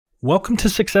Welcome to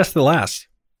Success That Lasts,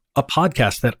 a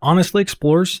podcast that honestly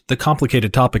explores the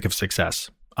complicated topic of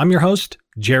success. I'm your host,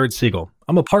 Jared Siegel.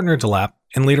 I'm a partner at DeLapp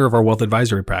and leader of our wealth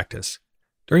advisory practice.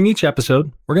 During each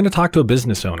episode, we're going to talk to a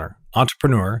business owner,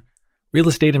 entrepreneur, real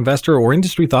estate investor, or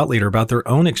industry thought leader about their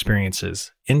own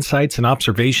experiences, insights, and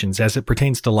observations as it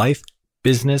pertains to life,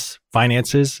 business,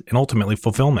 finances, and ultimately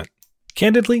fulfillment.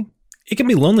 Candidly, it can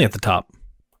be lonely at the top.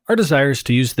 Our desire is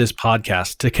to use this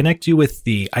podcast to connect you with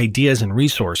the ideas and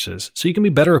resources so you can be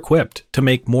better equipped to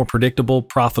make more predictable,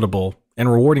 profitable,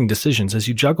 and rewarding decisions as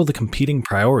you juggle the competing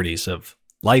priorities of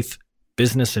life,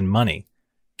 business, and money.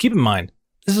 Keep in mind,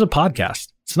 this is a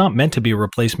podcast. It's not meant to be a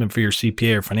replacement for your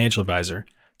CPA or financial advisor,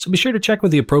 so be sure to check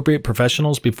with the appropriate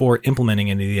professionals before implementing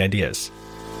any of the ideas.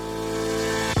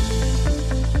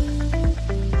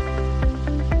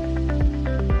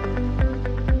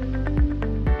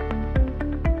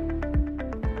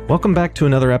 Welcome back to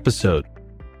another episode.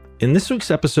 In this week's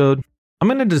episode, I'm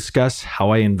going to discuss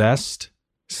how I invest,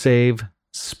 save,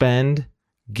 spend,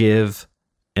 give,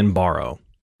 and borrow.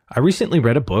 I recently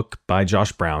read a book by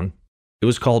Josh Brown. It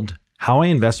was called How I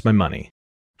Invest My Money.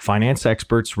 Finance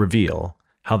Experts Reveal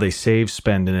How They Save,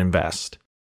 Spend, and Invest.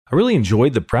 I really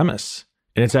enjoyed the premise,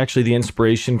 and it's actually the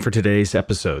inspiration for today's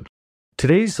episode.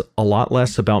 Today's a lot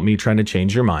less about me trying to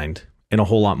change your mind and a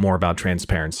whole lot more about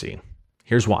transparency.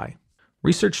 Here's why.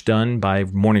 Research done by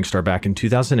Morningstar back in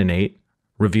 2008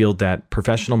 revealed that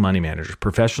professional money managers,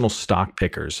 professional stock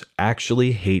pickers,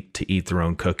 actually hate to eat their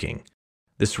own cooking.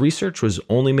 This research was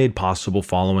only made possible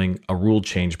following a rule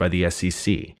change by the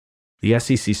SEC. The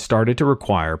SEC started to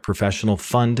require professional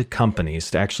fund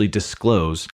companies to actually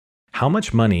disclose how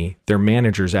much money their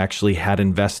managers actually had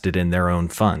invested in their own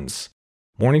funds.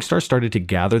 Morningstar started to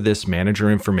gather this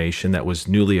manager information that was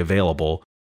newly available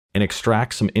and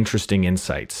extract some interesting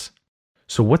insights.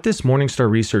 So what this Morningstar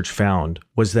research found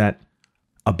was that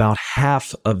about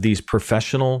half of these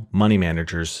professional money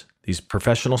managers, these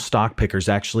professional stock pickers,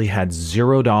 actually had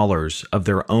 $0 of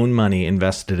their own money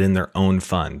invested in their own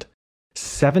fund.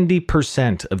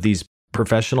 70% of these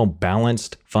professional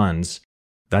balanced funds,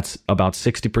 that's about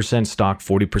 60% stock,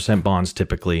 40% bonds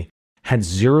typically, had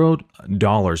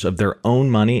 $0 of their own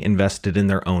money invested in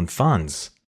their own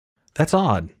funds. That's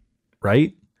odd,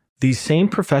 right? These same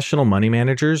professional money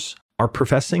managers are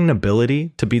professing an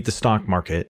ability to beat the stock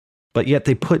market, but yet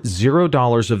they put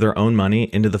 $0 of their own money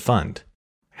into the fund.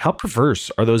 How perverse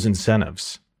are those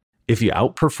incentives? If you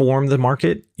outperform the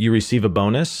market, you receive a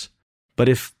bonus, but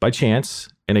if by chance,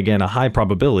 and again a high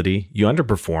probability, you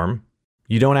underperform,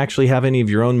 you don't actually have any of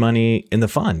your own money in the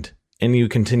fund, and you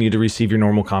continue to receive your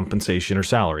normal compensation or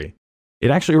salary.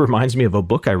 It actually reminds me of a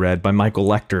book I read by Michael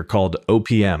Lecter called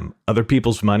OPM, Other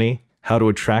People's Money, How to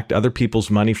Attract Other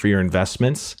People's Money for Your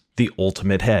Investments, The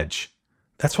Ultimate Hedge.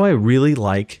 That's why I really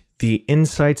like the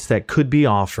insights that could be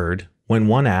offered when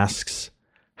one asks,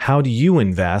 how do you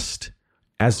invest,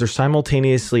 as they're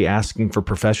simultaneously asking for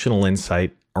professional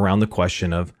insight around the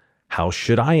question of, how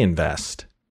should I invest?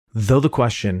 Though the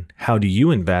question, how do you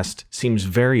invest, seems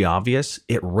very obvious,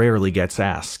 it rarely gets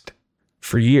asked.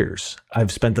 For years,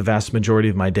 I've spent the vast majority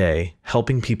of my day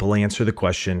helping people answer the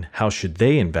question, how should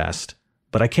they invest?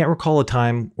 But I can't recall a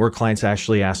time where clients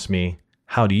actually asked me,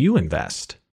 how do you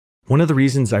invest? One of the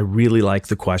reasons I really like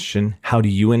the question, how do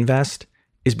you invest,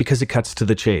 is because it cuts to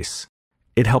the chase.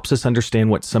 It helps us understand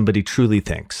what somebody truly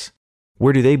thinks.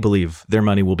 Where do they believe their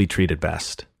money will be treated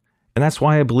best? And that's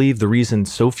why I believe the reason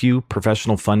so few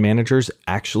professional fund managers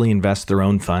actually invest their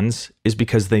own funds is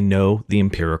because they know the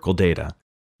empirical data.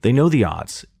 They know the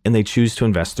odds, and they choose to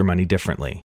invest their money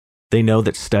differently. They know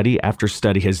that study after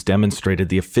study has demonstrated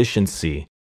the efficiency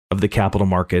of the capital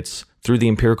markets through the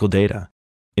empirical data.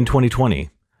 In 2020,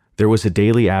 there was a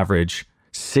daily average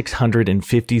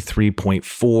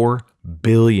 $653.4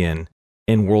 billion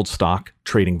in world stock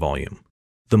trading volume.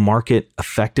 The market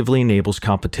effectively enables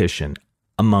competition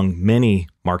among many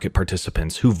market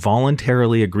participants who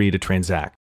voluntarily agree to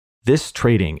transact. This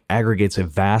trading aggregates a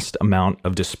vast amount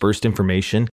of dispersed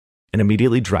information and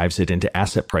immediately drives it into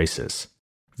asset prices.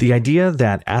 The idea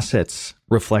that assets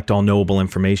reflect all knowable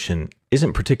information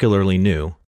isn't particularly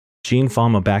new. Gene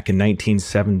Fama back in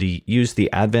 1970 used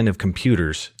the advent of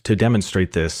computers to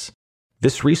demonstrate this.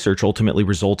 This research ultimately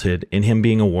resulted in him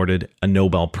being awarded a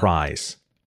Nobel Prize.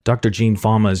 Dr. Gene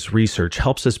Fama's research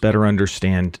helps us better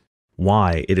understand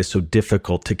why it is so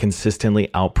difficult to consistently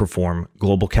outperform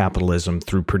global capitalism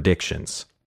through predictions.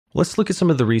 Let's look at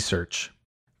some of the research.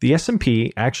 The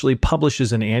S&P actually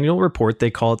publishes an annual report.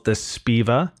 They call it the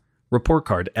SPIVA report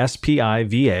card,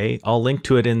 SPIVA. I'll link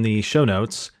to it in the show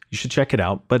notes. You should check it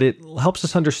out, but it helps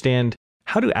us understand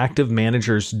how do active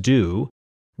managers do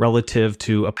relative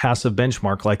to a passive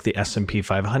benchmark like the S&P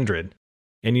 500.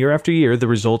 And year after year, the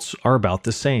results are about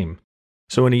the same.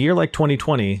 So in a year like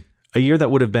 2020, a year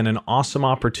that would have been an awesome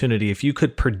opportunity if you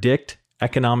could predict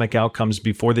economic outcomes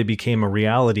before they became a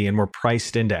reality and were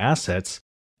priced into assets,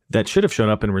 that should have shown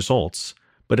up in results.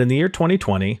 But in the year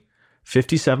 2020,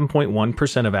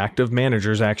 57.1% of active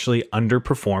managers actually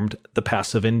underperformed the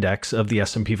passive index of the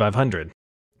S&P 500.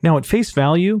 Now, at face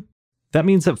value, that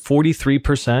means that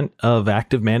 43% of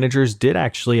active managers did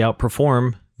actually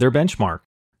outperform their benchmark.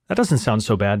 That doesn't sound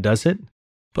so bad, does it?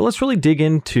 But let's really dig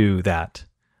into that.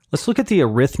 Let's look at the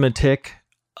arithmetic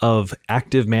of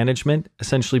active management,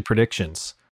 essentially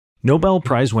predictions. Nobel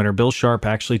Prize winner Bill Sharpe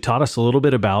actually taught us a little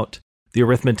bit about the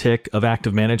arithmetic of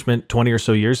active management 20 or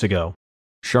so years ago.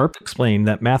 Sharpe explained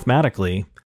that mathematically,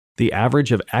 the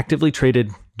average of actively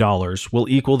traded dollars will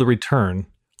equal the return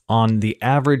on the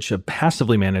average of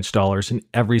passively managed dollars in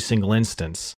every single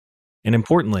instance. And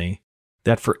importantly,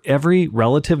 that for every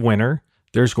relative winner,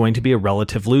 there's going to be a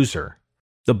relative loser.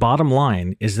 The bottom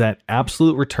line is that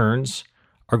absolute returns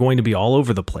are going to be all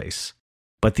over the place,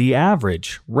 but the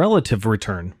average relative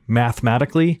return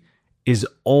mathematically is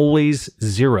always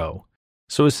zero.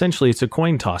 So essentially it's a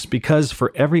coin toss, because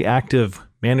for every active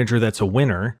manager that's a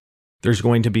winner, there's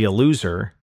going to be a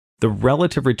loser. The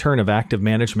relative return of active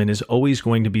management is always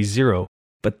going to be zero,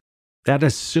 but that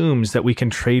assumes that we can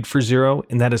trade for zero,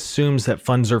 and that assumes that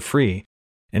funds are free.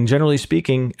 And generally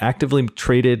speaking, actively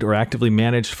traded or actively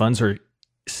managed funds are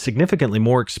significantly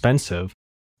more expensive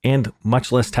and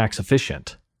much less tax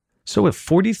efficient. So if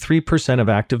 43% of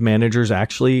active managers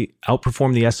actually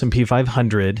outperform the S&P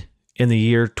 500 in the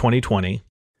year 2020,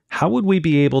 how would we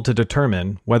be able to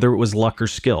determine whether it was luck or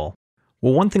skill?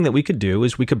 Well, one thing that we could do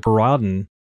is we could broaden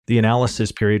the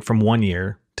analysis period from 1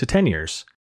 year to 10 years.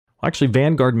 Well, actually,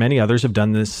 Vanguard, many others have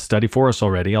done this study for us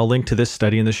already. I'll link to this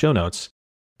study in the show notes.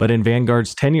 But in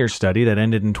Vanguard's 10-year study that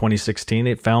ended in 2016,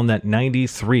 it found that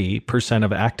 93%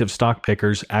 of active stock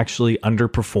pickers actually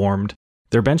underperformed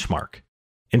their benchmark.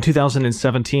 In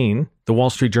 2017, the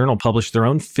Wall Street Journal published their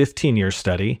own 15-year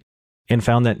study and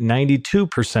found that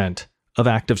 92% of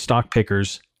active stock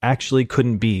pickers actually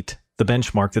couldn't beat the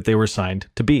benchmark that they were assigned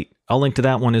to beat. I'll link to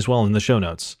that one as well in the show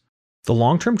notes. The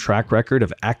long-term track record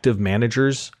of active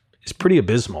managers is pretty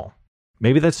abysmal.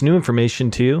 Maybe that's new information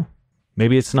to you.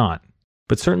 Maybe it's not.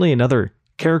 But certainly another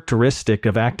characteristic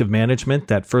of active management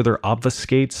that further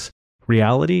obfuscates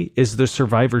reality is the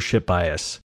survivorship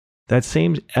bias. That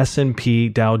same S&P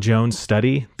Dow Jones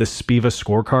study, the SPIVA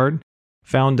scorecard,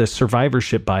 found a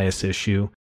survivorship bias issue,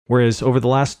 whereas over the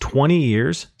last 20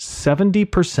 years,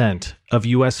 70% of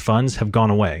US funds have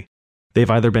gone away.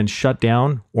 They've either been shut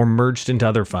down or merged into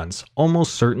other funds,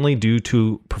 almost certainly due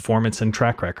to performance and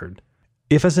track record.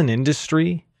 If as an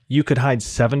industry, you could hide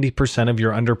 70% of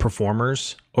your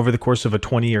underperformers over the course of a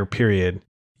 20-year period,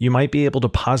 you might be able to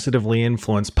positively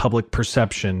influence public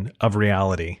perception of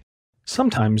reality.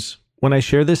 Sometimes, when I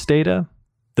share this data,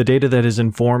 the data that has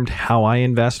informed how I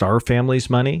invest our family's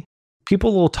money,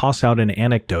 people will toss out an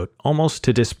anecdote almost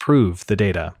to disprove the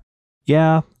data.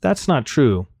 Yeah, that's not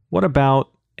true. What about,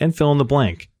 and fill in the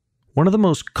blank. One of the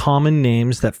most common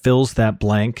names that fills that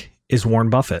blank is Warren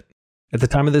Buffett. At the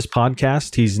time of this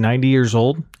podcast, he's 90 years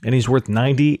old and he's worth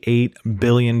 $98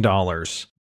 billion.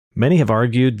 Many have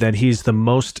argued that he's the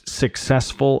most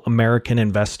successful American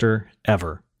investor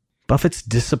ever. Buffett's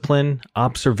discipline,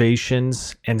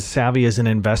 observations, and savvy as an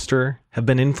investor have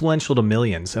been influential to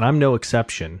millions, and I'm no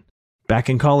exception. Back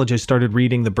in college, I started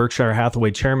reading the Berkshire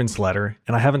Hathaway Chairman's Letter,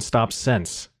 and I haven't stopped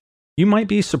since. You might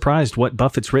be surprised what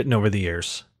Buffett's written over the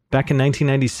years. Back in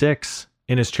 1996,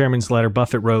 in his Chairman's Letter,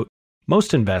 Buffett wrote,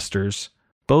 "Most investors,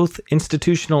 both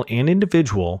institutional and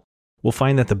individual, will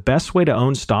find that the best way to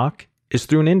own stock is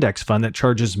through an index fund that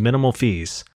charges minimal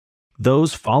fees.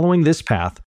 Those following this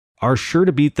path are sure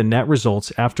to beat the net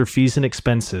results after fees and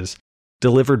expenses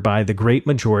delivered by the great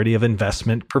majority of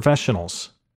investment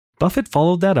professionals." Buffett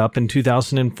followed that up in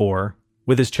 2004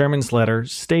 with his Chairman's Letter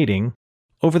stating,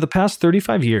 "Over the past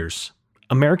 35 years,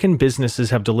 American businesses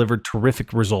have delivered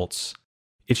terrific results.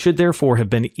 It should therefore have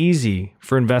been easy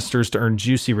for investors to earn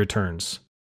juicy returns.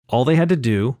 All they had to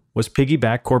do was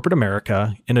piggyback corporate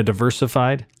America in a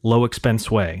diversified,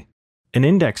 low-expense way. An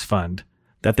index fund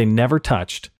that they never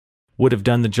touched would have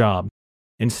done the job.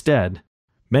 Instead,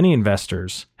 many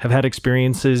investors have had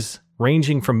experiences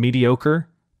ranging from mediocre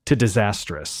to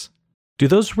disastrous." Do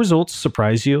those results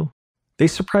surprise you? They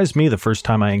surprised me the first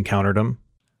time I encountered them.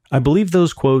 I believe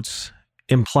those quotes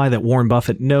imply that Warren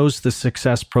Buffett knows the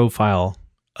success profile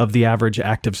of the average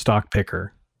active stock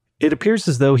picker. It appears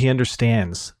as though he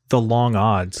understands the long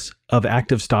odds of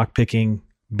active stock picking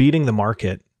beating the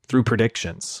market through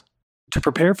predictions. To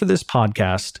prepare for this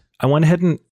podcast, I went ahead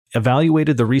and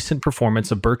evaluated the recent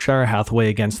performance of Berkshire Hathaway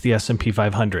against the S&P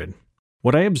 500.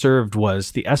 What I observed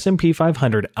was the S&P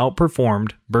 500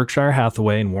 outperformed Berkshire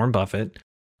Hathaway and Warren Buffett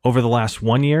over the last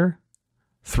 1 year,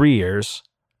 3 years,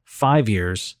 5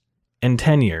 years, and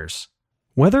 10 years.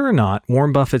 Whether or not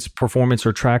Warren Buffett's performance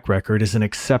or track record is an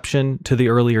exception to the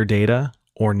earlier data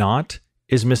or not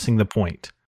is missing the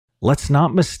point. Let's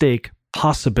not mistake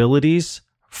possibilities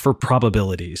for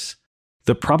probabilities.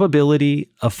 The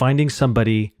probability of finding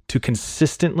somebody to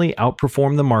consistently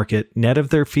outperform the market net of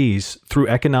their fees through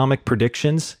economic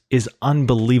predictions is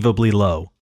unbelievably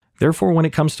low. Therefore, when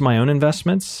it comes to my own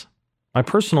investments, my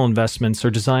personal investments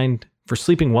are designed for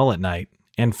sleeping well at night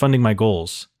and funding my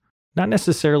goals, not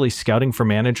necessarily scouting for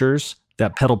managers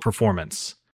that peddle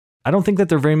performance. I don't think that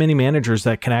there are very many managers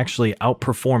that can actually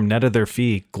outperform net of their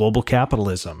fee global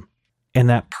capitalism. And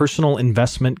that personal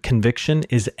investment conviction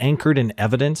is anchored in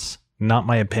evidence, not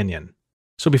my opinion.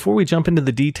 So before we jump into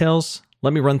the details,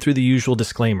 let me run through the usual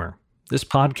disclaimer. This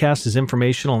podcast is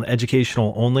informational and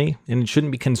educational only, and it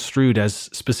shouldn't be construed as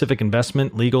specific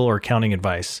investment, legal, or accounting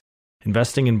advice.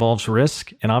 Investing involves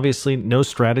risk, and obviously no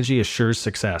strategy assures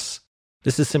success.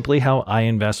 This is simply how I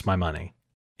invest my money.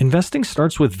 Investing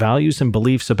starts with values and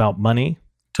beliefs about money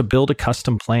to build a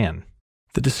custom plan.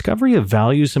 The discovery of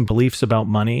values and beliefs about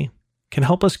money can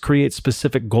help us create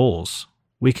specific goals.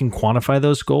 We can quantify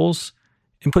those goals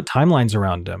and put timelines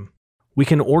around them. We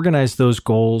can organize those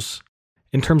goals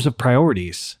in terms of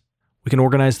priorities. We can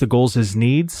organize the goals as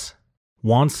needs,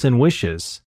 wants, and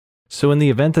wishes. So in the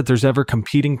event that there's ever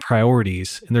competing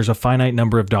priorities and there's a finite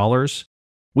number of dollars,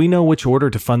 we know which order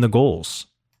to fund the goals.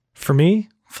 For me,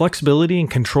 flexibility and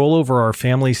control over our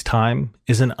family's time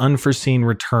is an unforeseen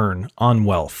return on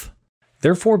wealth.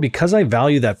 Therefore, because I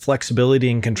value that flexibility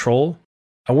and control,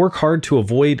 I work hard to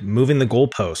avoid moving the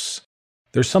goalposts.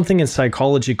 There's something in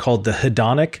psychology called the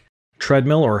hedonic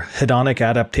treadmill or hedonic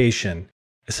adaptation.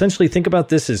 Essentially, think about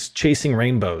this as chasing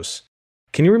rainbows.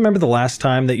 Can you remember the last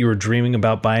time that you were dreaming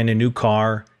about buying a new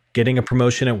car, getting a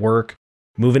promotion at work,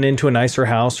 moving into a nicer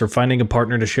house, or finding a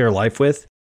partner to share life with?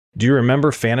 Do you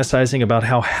remember fantasizing about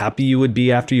how happy you would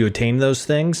be after you attained those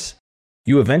things?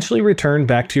 You eventually return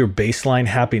back to your baseline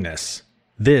happiness.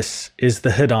 This is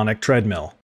the hedonic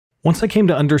treadmill. Once I came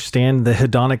to understand the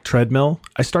hedonic treadmill,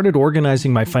 I started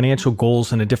organizing my financial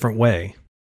goals in a different way.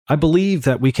 I believe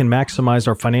that we can maximize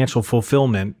our financial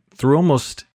fulfillment through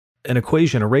almost an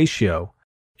equation, a ratio.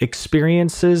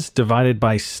 Experiences divided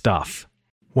by stuff.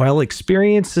 While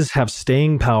experiences have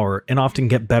staying power and often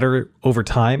get better over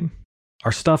time,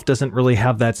 our stuff doesn't really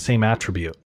have that same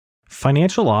attribute.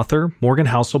 Financial author Morgan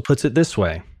Housel puts it this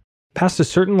way: past a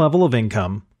certain level of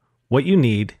income, what you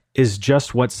need is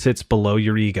just what sits below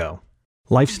your ego.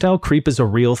 Lifestyle creep is a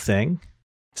real thing.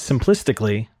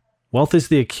 Simplistically, wealth is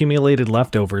the accumulated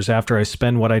leftovers after I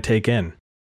spend what I take in.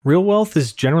 Real wealth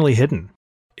is generally hidden.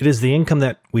 It is the income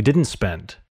that we didn't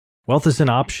spend. Wealth is an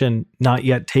option not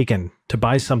yet taken to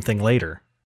buy something later.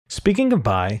 Speaking of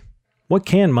buy, what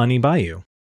can money buy you?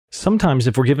 Sometimes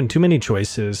if we're given too many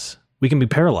choices, we can be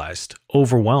paralyzed,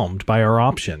 overwhelmed by our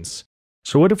options.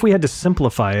 So what if we had to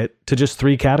simplify it to just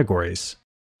 3 categories?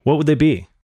 What would they be?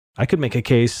 I could make a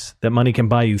case that money can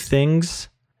buy you things,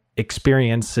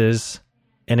 experiences,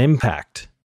 and impact.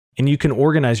 And you can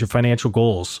organize your financial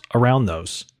goals around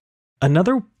those.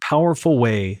 Another powerful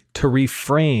way to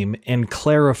reframe and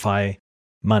clarify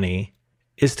money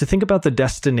is to think about the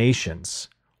destinations.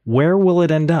 Where will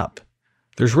it end up?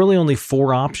 There's really only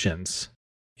 4 options.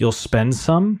 You'll spend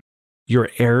some, your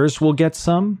heirs will get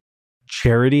some,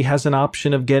 charity has an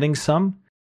option of getting some,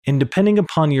 and depending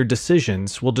upon your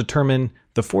decisions will determine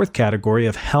the 4th category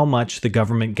of how much the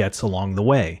government gets along the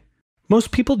way.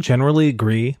 Most people generally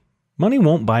agree money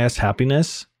won't buy us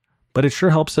happiness, but it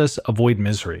sure helps us avoid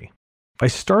misery. By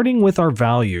starting with our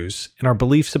values and our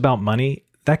beliefs about money,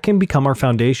 that can become our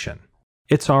foundation.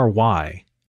 It's our why.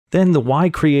 Then the why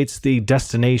creates the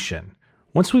destination.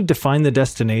 Once we've defined the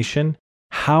destination,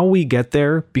 how we get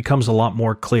there becomes a lot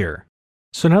more clear.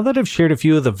 So now that I've shared a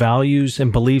few of the values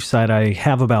and beliefs that I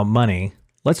have about money,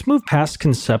 let's move past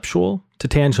conceptual to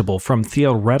tangible, from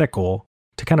theoretical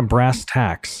to kind of brass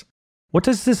tacks. What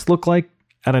does this look like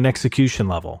at an execution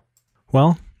level?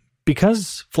 Well,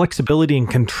 because flexibility and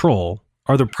control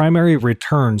are the primary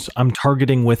returns I'm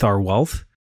targeting with our wealth,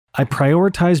 I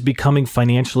prioritize becoming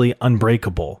financially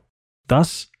unbreakable.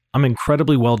 Thus, I'm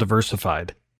incredibly well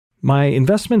diversified. My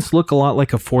investments look a lot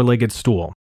like a 4-legged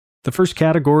stool. The first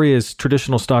category is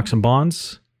traditional stocks and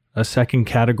bonds. A second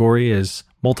category is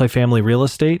multifamily real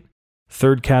estate.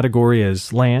 Third category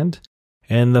is land.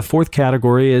 And the 4th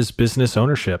category is business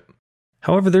ownership.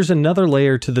 However, there's another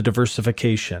layer to the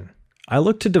diversification. I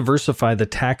look to diversify the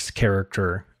tax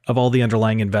character of all the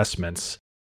underlying investments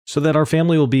so that our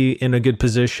family will be in a good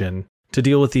position to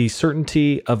deal with the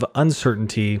certainty of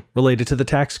uncertainty related to the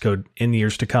tax code in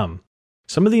years to come.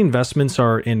 Some of the investments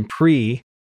are in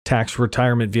pre-tax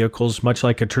retirement vehicles, much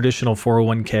like a traditional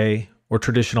 401k or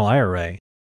traditional IRA.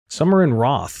 Some are in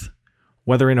Roth,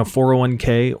 whether in a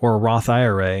 401k or a Roth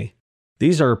IRA.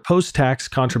 These are post-tax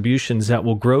contributions that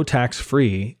will grow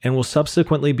tax-free and will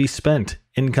subsequently be spent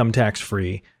income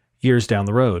tax-free years down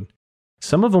the road.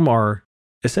 Some of them are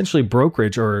essentially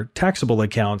brokerage or taxable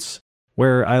accounts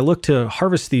where I look to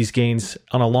harvest these gains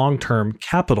on a long-term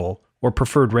capital or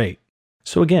preferred rate.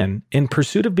 So again, in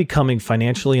pursuit of becoming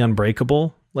financially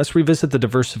unbreakable, let's revisit the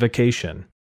diversification.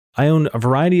 I own a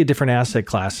variety of different asset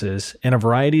classes in a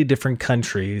variety of different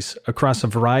countries across a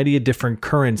variety of different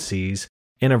currencies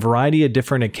in a variety of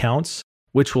different accounts,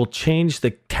 which will change the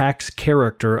tax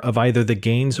character of either the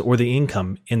gains or the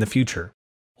income in the future.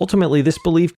 Ultimately, this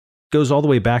belief goes all the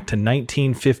way back to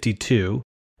 1952,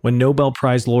 when Nobel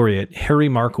Prize laureate Harry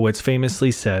Markowitz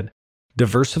famously said,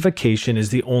 "Diversification is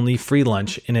the only free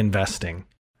lunch in investing."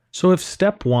 So if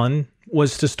step one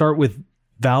was to start with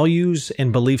values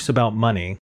and beliefs about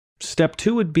money, step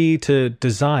two would be to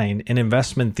design an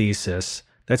investment thesis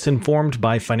that's informed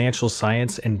by financial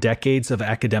science and decades of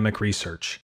academic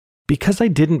research. Because I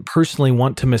didn't personally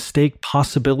want to mistake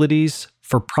possibilities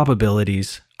for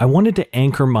probabilities, I wanted to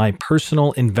anchor my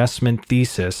personal investment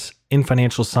thesis in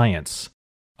financial science.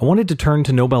 I wanted to turn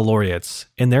to Nobel laureates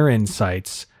and their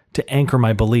insights to anchor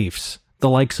my beliefs, the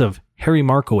likes of Harry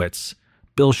Markowitz,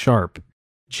 Bill Sharp,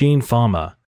 Gene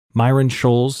Fama, Myron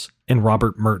Scholes, and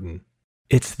Robert Merton.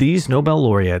 It's these Nobel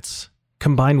laureates,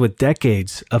 combined with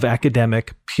decades of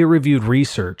academic, peer-reviewed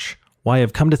research, why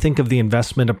I've come to think of the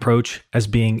investment approach as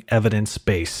being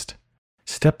evidence-based.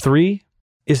 Step 3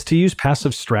 is to use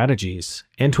passive strategies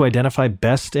and to identify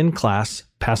best-in-class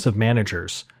passive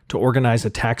managers to organize a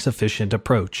tax-efficient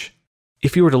approach.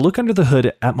 If you were to look under the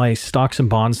hood at my stocks and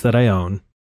bonds that I own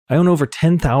over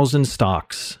 10,000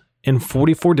 stocks in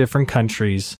 44 different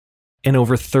countries and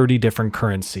over 30 different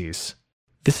currencies.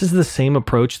 This is the same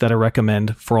approach that I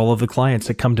recommend for all of the clients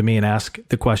that come to me and ask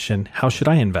the question, how should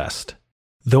I invest?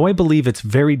 Though I believe it's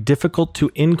very difficult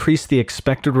to increase the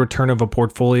expected return of a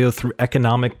portfolio through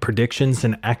economic predictions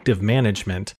and active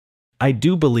management, I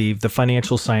do believe the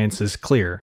financial science is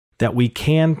clear that we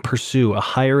can pursue a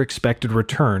higher expected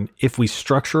return if we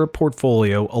structure a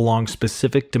portfolio along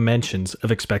specific dimensions of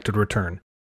expected return.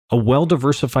 A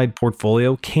well-diversified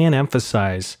portfolio can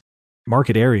emphasize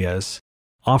market areas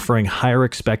offering higher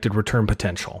expected return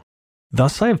potential.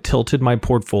 Thus, I have tilted my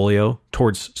portfolio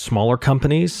towards smaller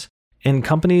companies and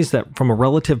companies that, from a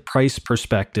relative price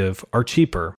perspective, are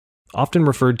cheaper, often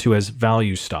referred to as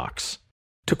value stocks.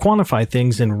 To quantify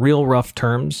things in real rough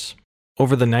terms,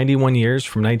 over the 91 years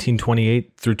from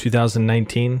 1928 through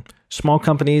 2019, small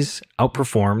companies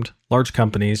outperformed large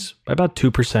companies by about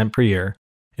 2% per year,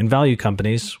 and value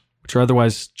companies, which are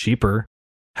otherwise cheaper,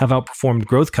 have outperformed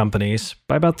growth companies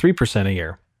by about 3% a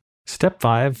year. Step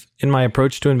 5 in my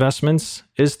approach to investments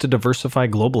is to diversify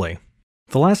globally.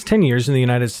 The last 10 years in the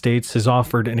United States has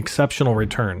offered an exceptional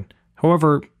return.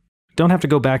 However, don't have to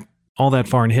go back all that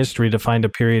far in history to find a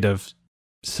period of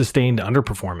sustained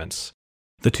underperformance.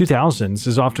 The 2000s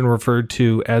is often referred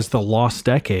to as the lost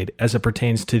decade as it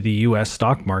pertains to the US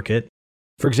stock market.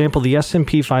 For example, the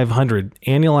S&P 500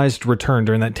 annualized return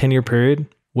during that 10-year period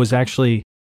was actually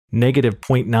negative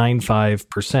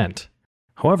 0.95%.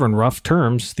 However, in rough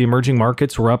terms, the emerging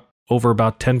markets were up over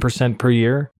about 10% per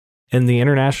year, and the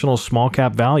international small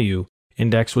cap value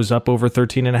index was up over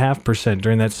 13.5%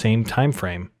 during that same time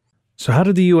frame. So how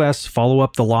did the US follow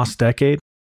up the lost decade?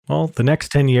 Well, the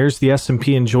next 10 years, the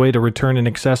S&P enjoyed a return in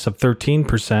excess of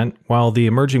 13%, while the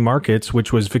emerging markets,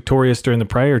 which was victorious during the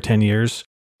prior 10 years,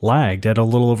 lagged at a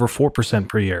little over 4%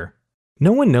 per year.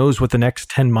 No one knows what the next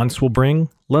 10 months will bring,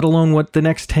 let alone what the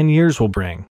next 10 years will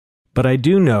bring. But I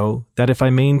do know that if I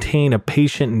maintain a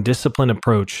patient and disciplined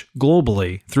approach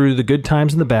globally through the good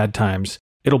times and the bad times,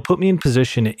 it'll put me in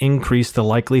position to increase the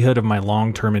likelihood of my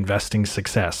long-term investing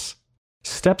success.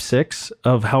 Step 6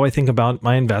 of how I think about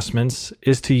my investments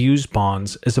is to use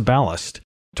bonds as a ballast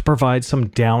to provide some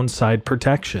downside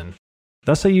protection.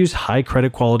 Thus, I use high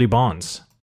credit quality bonds.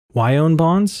 Why own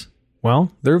bonds?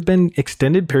 Well, there have been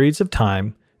extended periods of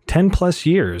time, 10 plus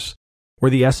years,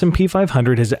 where the S&P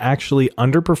 500 has actually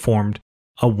underperformed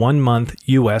a 1-month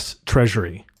US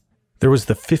Treasury. There was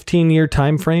the 15-year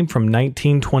time frame from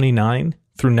 1929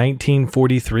 through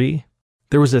 1943.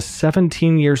 There was a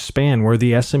 17-year span where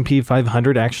the S&P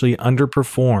 500 actually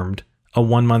underperformed a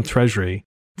 1-month Treasury,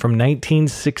 from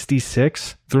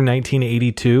 1966 through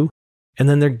 1982. And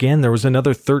then again, there was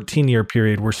another 13-year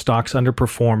period where stocks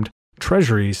underperformed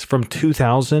treasuries from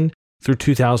 2000 through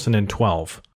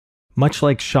 2012. Much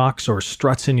like shocks or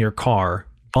struts in your car,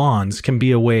 bonds can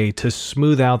be a way to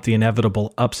smooth out the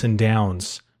inevitable ups and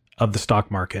downs of the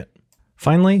stock market.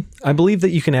 Finally, I believe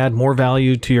that you can add more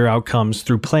value to your outcomes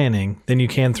through planning than you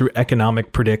can through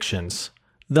economic predictions.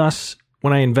 Thus,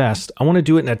 when I invest, I want to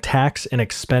do it in a tax and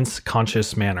expense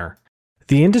conscious manner.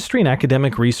 The industry and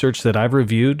academic research that I've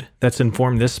reviewed that's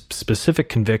informed this specific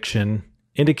conviction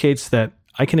indicates that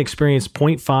I can experience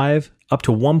 0.5 up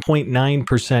to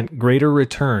 1.9% greater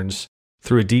returns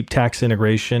through a deep tax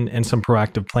integration and some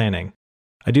proactive planning.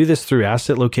 I do this through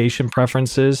asset location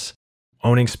preferences,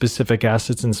 owning specific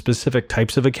assets in specific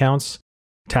types of accounts,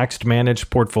 tax managed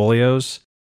portfolios,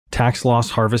 tax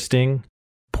loss harvesting,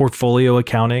 portfolio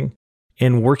accounting,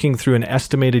 and working through an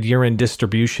estimated year-end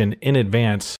distribution in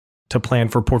advance to plan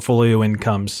for portfolio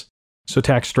incomes so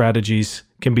tax strategies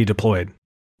can be deployed.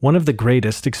 One of the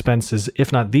greatest expenses,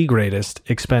 if not the greatest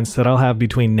expense that I'll have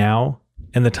between now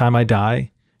and the time I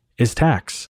die is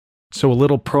tax. So a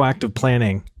little proactive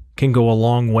planning can go a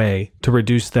long way to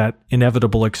reduce that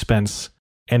inevitable expense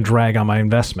and drag on my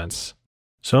investments.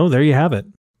 So there you have it.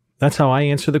 That's how I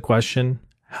answer the question,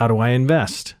 how do I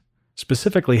invest?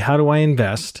 Specifically, how do I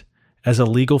invest as a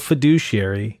legal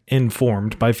fiduciary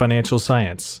informed by financial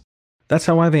science? That's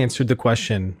how I've answered the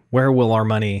question, where will our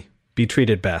money be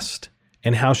treated best?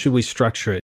 And how should we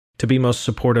structure it to be most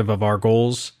supportive of our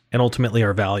goals and ultimately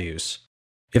our values?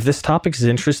 If this topic is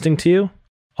interesting to you,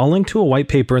 I'll link to a white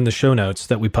paper in the show notes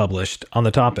that we published on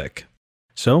the topic.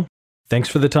 So, thanks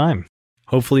for the time.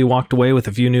 Hopefully you walked away with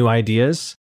a few new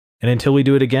ideas. And until we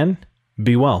do it again,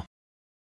 be well.